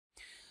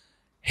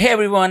Hey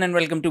everyone, and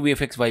welcome to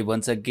VFXY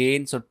once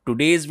again. So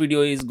today's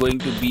video is going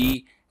to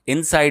be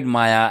inside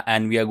Maya,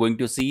 and we are going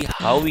to see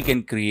how we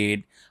can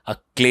create a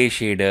clay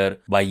shader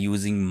by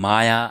using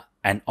Maya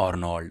and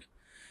Arnold.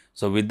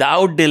 So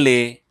without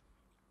delay,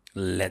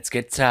 let's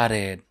get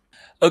started.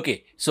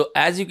 Okay, so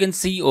as you can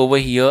see over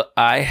here,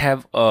 I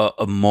have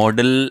a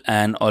model,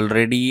 and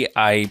already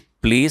I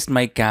placed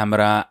my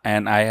camera,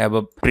 and I have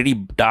a pretty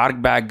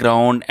dark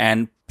background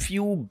and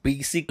few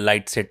basic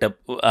light setup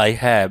I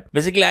have.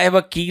 Basically, I have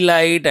a key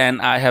light, and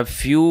I have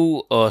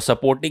few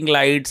supporting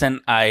lights,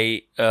 and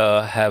I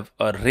have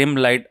a rim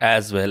light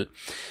as well.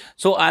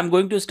 So I'm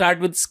going to start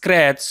with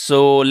scratch.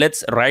 So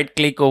let's right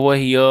click over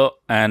here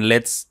and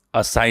let's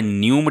assign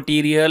new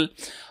material.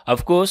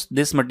 Of course,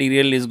 this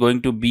material is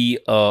going to be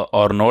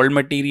Arnold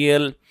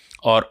material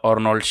or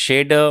Arnold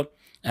shader,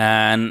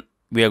 and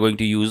we are going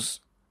to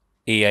use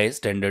AI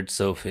standard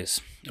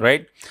surface,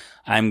 right?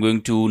 I'm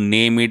going to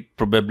name it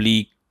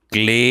probably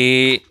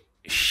clay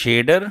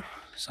shader,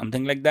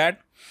 something like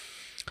that,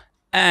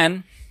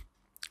 and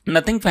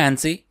nothing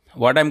fancy.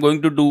 What I'm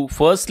going to do,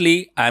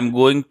 firstly, I'm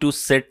going to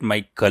set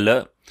my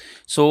color.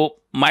 So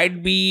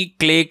might be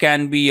clay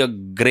can be a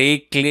gray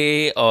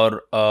clay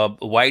or a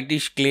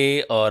whitish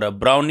clay or a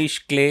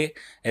brownish clay.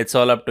 It's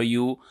all up to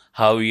you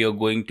how we are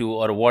going to,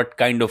 or what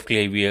kind of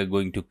clay we are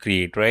going to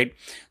create, right?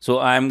 So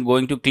I'm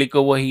going to click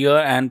over here,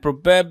 and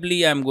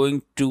probably I'm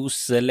going to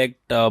select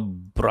a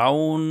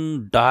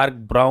brown, dark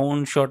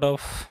brown sort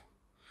of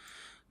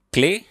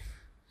clay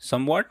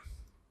somewhat,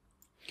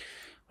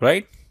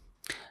 right?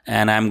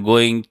 And I'm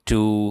going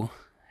to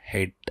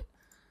hit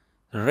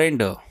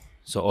render.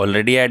 So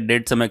already I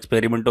did some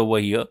experiment over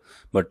here,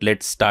 but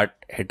let's start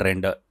hit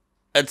render.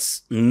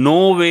 It's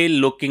no way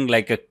looking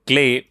like a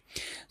clay.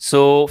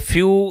 So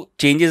few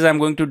changes I'm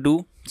going to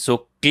do.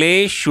 So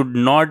clay should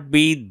not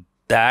be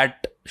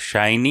that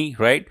shiny,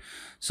 right?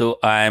 So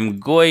I'm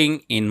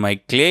going in my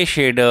clay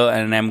shader,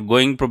 and I'm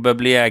going,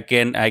 probably I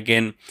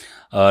can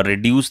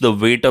reduce the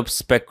weight of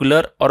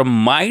specular, or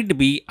might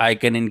be I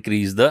can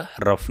increase the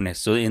roughness.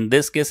 So in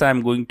this case,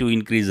 I'm going to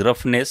increase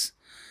roughness,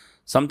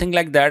 something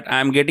like that.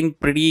 I'm getting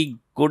pretty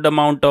good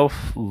amount of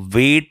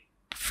weight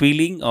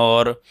feeling,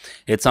 or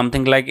it's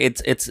something like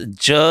it's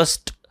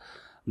just,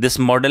 this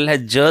model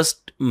has just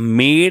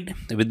made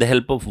with the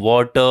help of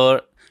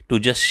water to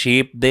just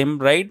shape them,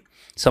 right?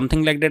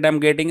 Something like that I'm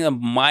getting.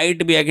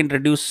 Might be I can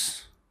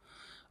reduce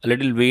a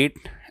little weight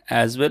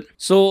as well.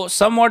 So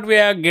somewhat we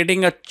are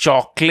getting a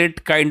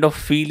chocolate kind of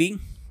feeling,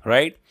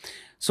 right?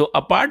 So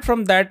apart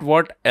from that,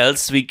 what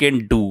else we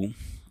can do,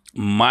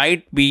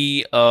 might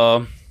be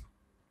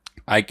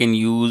I can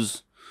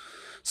use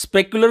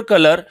specular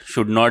color,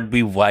 should not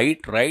be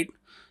white, right?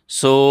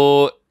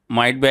 So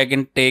might be I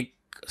can take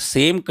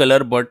same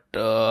color but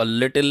a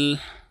little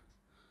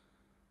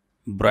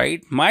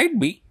bright, might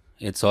be,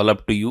 it's all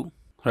up to you,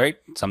 right?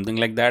 Something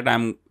like that.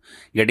 I'm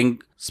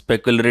getting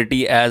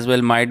specularity as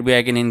well. Might be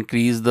I can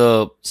increase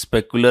the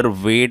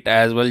specular weight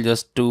as well,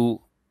 just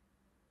to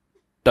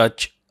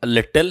touch a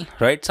little,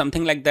 right?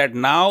 Something like that.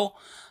 Now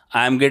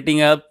I'm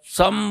getting a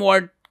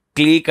somewhat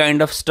clay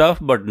kind of stuff,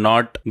 but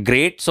not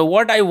great. So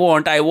what I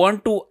want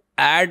to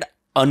add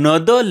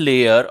another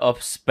layer of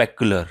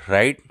specular,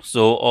 right?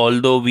 So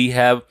although we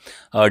have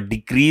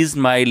decreased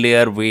my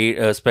layer weight,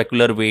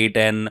 specular weight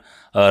and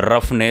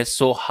roughness,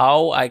 so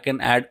how I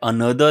can add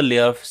another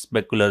layer of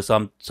specular,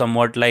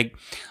 somewhat like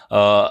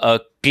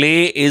a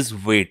clay is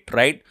weight,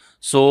 right?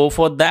 So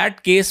for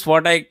that case,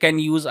 what I can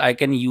use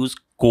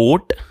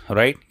coat,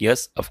 right?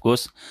 Yes, of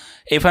course.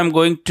 If I'm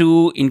going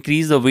to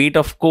increase the weight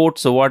of coat,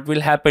 so what will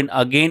happen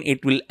again,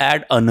 it will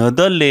add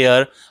another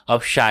layer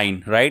of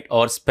shine, right?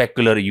 Or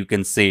specular, you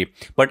can say,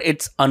 but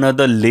it's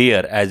another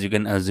layer as you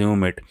can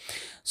assume it.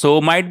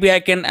 So might be I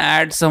can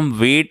add some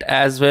weight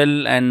as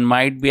well, and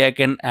might be I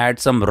can add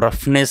some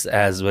roughness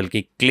as well.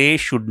 Okay, clay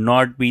should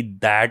not be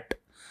that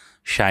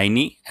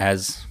shiny,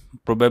 as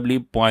probably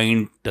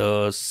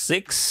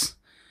 0.6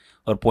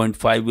 or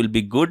 0.5 will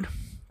be good.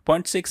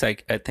 0.6,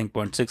 I think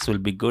 0.6 will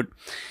be good.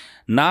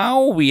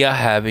 Now we are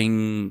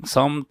having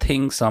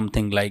something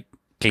like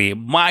clay.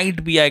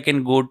 Might be I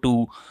can go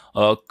to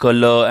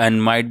color,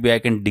 and might be I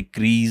can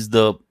decrease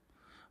the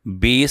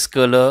base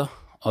color,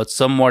 or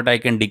somewhat I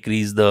can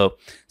decrease the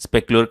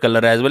specular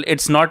color as well.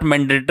 It's not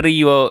mandatory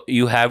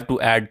you have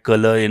to add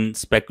color in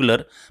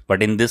specular,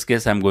 but in this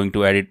case I'm going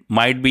to add it.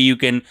 Might be you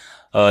can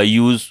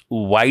use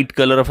white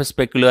color of a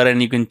specular,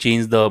 and you can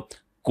change the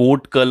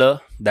coat color.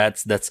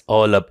 That's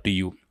all up to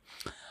you.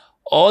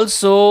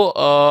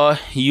 Also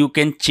you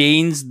can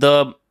change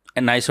the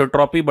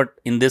anisotropy, but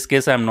in this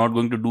case I'm not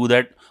going to do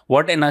that.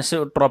 What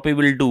anisotropy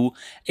will do,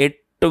 it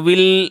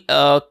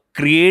will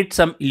create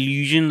some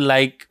illusion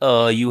like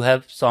you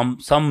have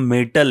some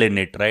metal in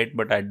it, right?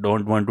 But I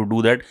don't want to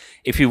do that.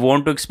 If you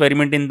want to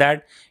experiment in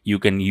that, you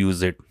can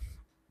use it,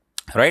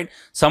 right?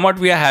 Somewhat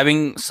we are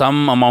having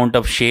some amount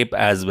of shape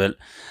as well.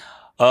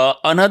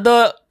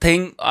 Another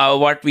thing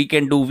what we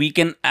can do, we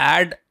can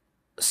add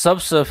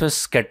subsurface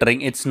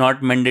scattering. It's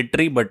not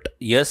mandatory, but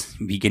yes,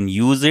 we can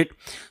use it.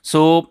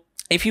 So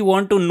if you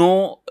want to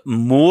know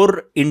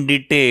more in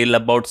detail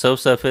about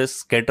subsurface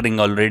scattering,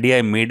 already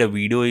I made a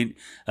video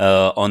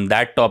on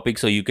that topic,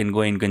 so you can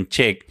go and can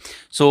check.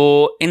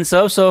 So in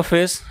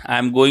subsurface,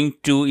 I'm going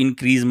to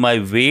increase my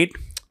weight.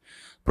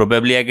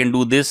 Probably I can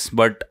do this,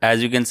 but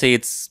as you can see,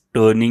 it's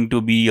turning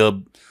to be a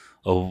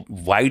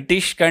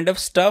whitish kind of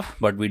stuff,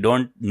 but we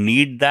don't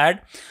need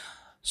that.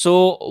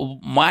 So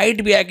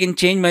might be I can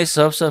change my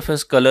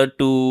subsurface color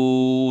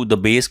to the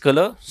base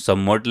color,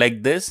 somewhat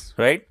like this,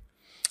 right?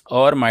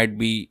 Or might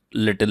be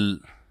little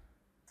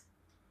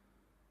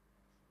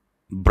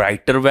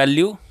brighter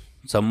value,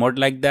 somewhat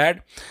like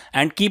that.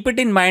 And keep it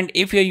in mind,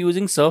 if you're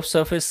using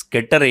subsurface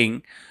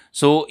scattering,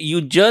 so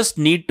you just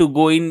need to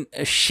go in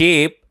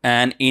shape,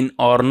 and in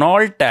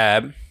Arnold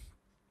tab,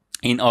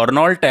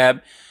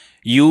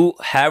 you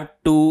have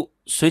to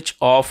switch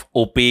off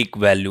opaque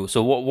value.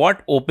 So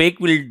what opaque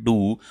will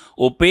do,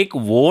 opaque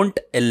won't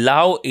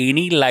allow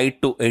any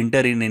light to enter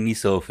in any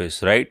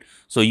surface, right?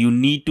 So you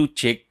need to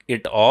check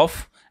it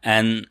off,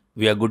 and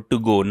we are good to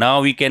go.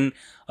 Now we can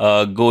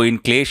go in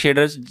clay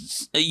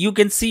shaders. You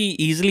can see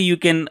easily, you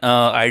can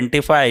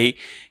identify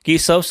कि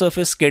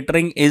subsurface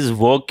scattering is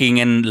working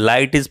and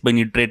light is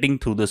penetrating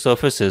through the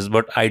surfaces,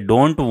 but I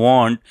don't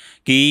want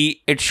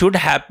कि it should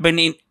happen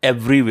in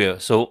everywhere.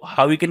 So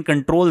how we can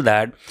control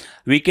that?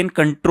 We can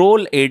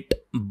control it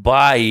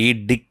by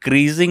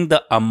decreasing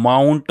the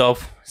amount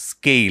of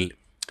scale,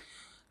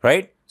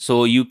 right?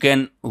 So you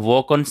can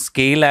work on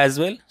scale as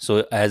well.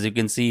 So as you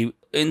can see,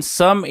 in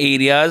some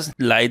areas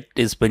light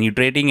is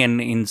penetrating, and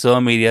in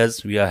some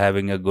areas we are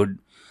having a good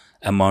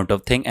amount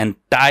of thing, and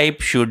type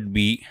should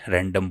be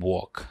random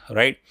walk,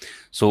 right?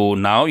 So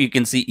now you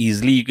can see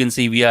easily, you can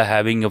see we are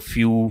having a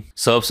few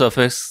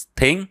subsurface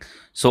thing.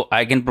 So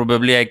I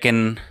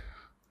can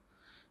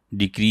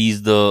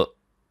decrease the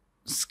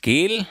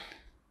scale,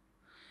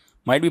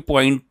 might be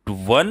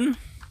 0.1.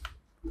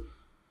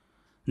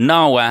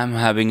 Now I am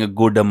having a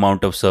good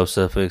amount of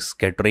subsurface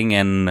scattering,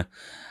 and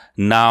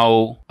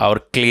now our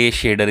clay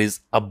shader is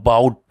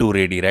about to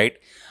ready, right?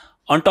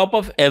 On top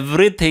of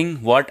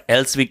everything, what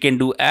else we can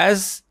do?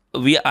 As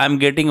I'm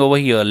getting over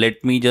here,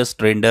 let me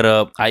just render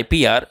a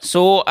IPR.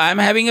 So I'm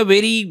having a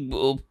very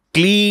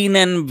clean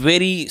and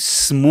very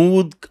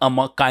smooth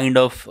kind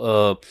of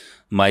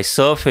my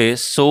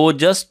surface. So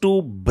just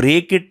to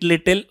break it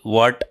little,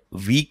 what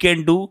we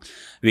can do,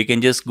 we can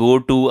just go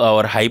to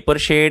our hyper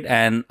shade,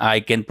 and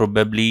I can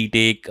probably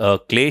take a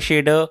clay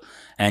shader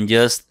and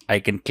just I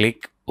can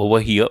click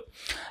over here,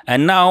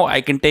 and now I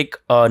can take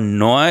a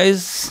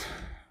noise,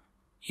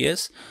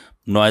 yes,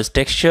 noise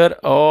texture,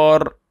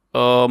 or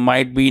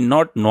might be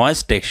not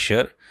noise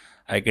texture.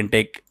 I can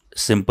take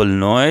simple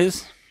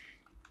noise,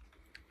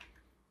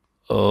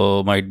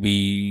 might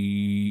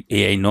be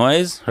AI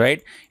noise,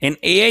 right? In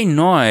AI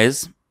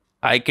noise,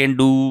 I can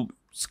do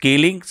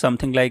scaling,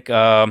 something like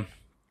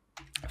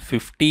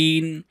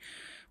 15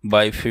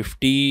 by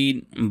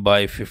 15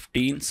 by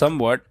 15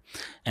 somewhat,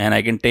 and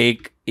I can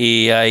take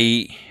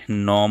AI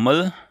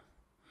normal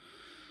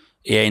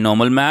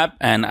map,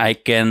 and I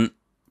can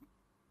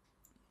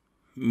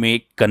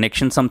make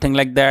connection something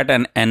like that,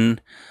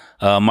 and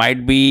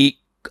might be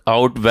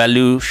out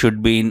value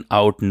should be in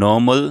out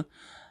normal.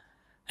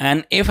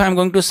 And if I'm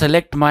going to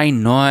select my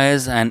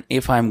noise, and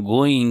if I'm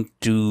going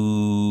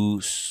to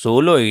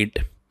solo it,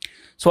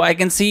 so I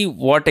can see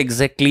what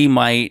exactly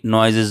my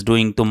noise is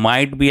doing. So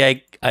might be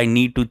I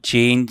need to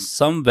change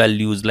some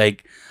values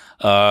like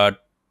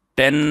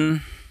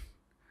 10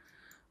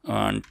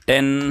 and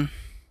 10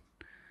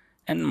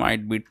 and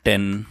might be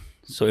 10,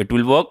 so it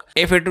will work.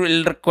 If it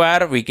will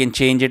require, we can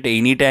change it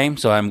anytime.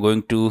 So I'm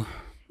going to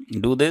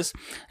do this,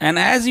 and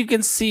as you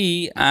can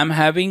see, I'm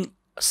having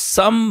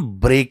some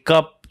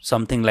breakup,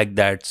 something like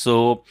that.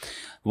 So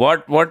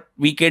what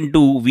we can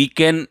do, we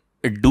can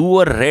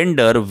do a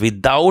render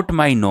without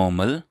my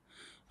normal,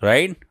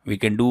 right? We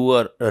can do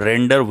a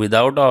render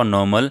without our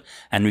normal,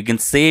 and we can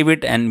save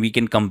it and we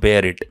can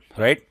compare it,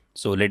 right?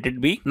 So let it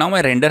be. Now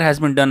my render has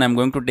been done. I'm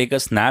going to take a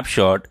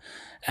snapshot,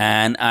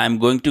 and I'm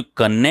going to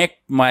connect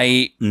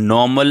my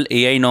normal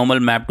AI normal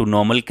map to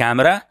normal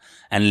camera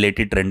and let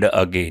it render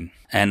again,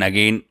 and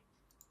again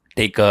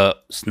take a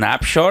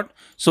snapshot.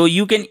 So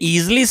you can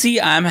easily see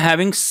I'm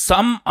having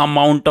some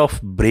amount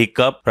of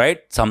breakup, right?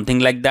 Something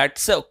like that.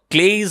 So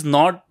clay is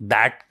not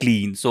that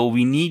clean, so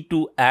we need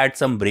to add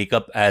some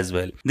breakup as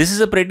well. This is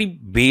a pretty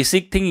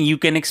basic thing. You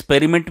can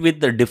experiment with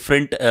the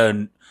different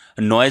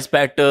noise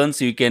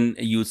patterns. You can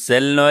use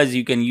cell noise,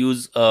 you can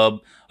use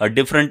a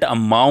different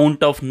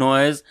amount of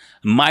noise.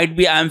 Might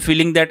be I'm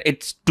feeling that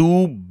it's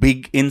too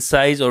big in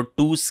size or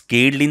too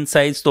scaled in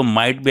size, so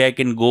might be I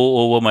can go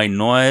over my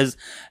noise,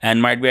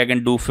 and might be I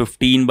can do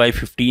 15 by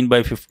 15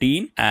 by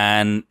 15,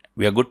 and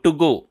we are good to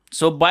go.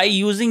 So by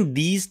using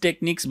these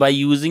techniques, by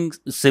using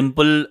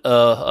simple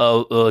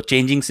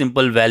changing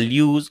simple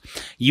values,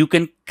 you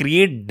can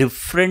create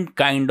different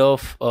kind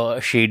of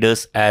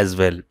shaders as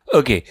well.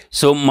 Okay,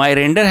 so my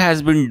render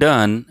has been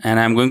done, and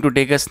I'm going to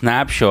take a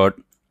snapshot.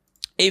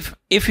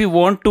 If you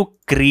want to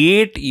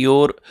create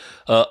your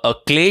a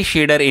clay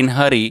shader in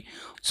hurry,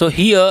 So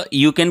here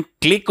you can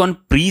click on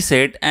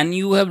preset and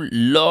you have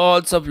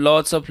lots of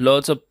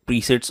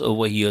presets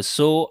over here.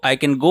 So I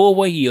can go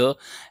over here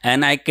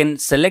and I can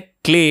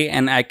select clay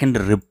and I can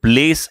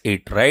replace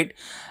it, right?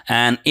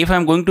 And if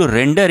I'm going to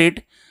render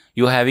it,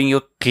 you're having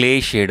your clay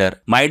shader.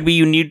 Might be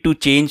you need to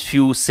change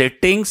few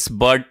settings,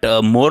 but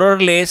more or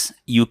less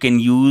you can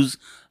use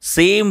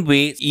same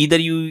way. Either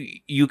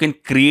you can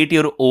create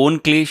your own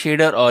clay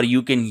shader or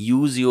you can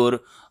use your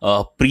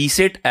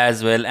preset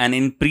as well. And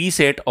in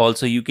preset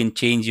also you can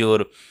change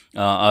your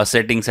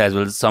settings as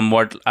well.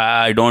 Somewhat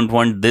I don't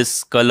want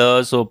this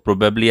color, so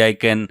probably I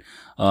can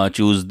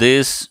choose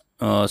this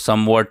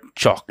somewhat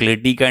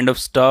chocolatey kind of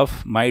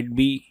stuff, might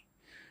be,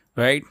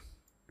 right?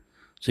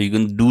 So you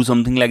can do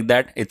something like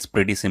that. It's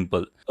pretty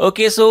simple.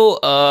 Okay, so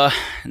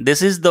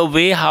this is the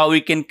way how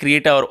we can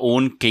create our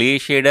own clay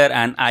shader,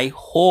 and I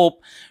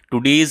hope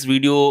today's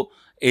video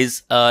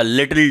is a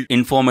little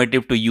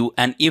informative to you.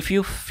 And if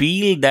you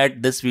feel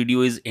that this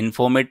video is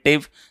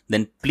informative,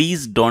 then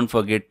please don't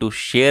forget to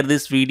share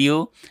this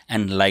video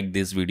and like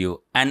this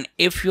video. And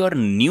if you are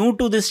new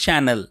to this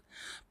channel,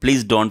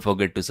 please don't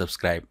forget to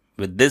subscribe.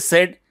 With this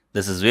said,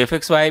 this is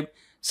VFX Vibe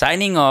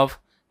signing off.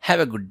 Have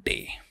a good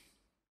day.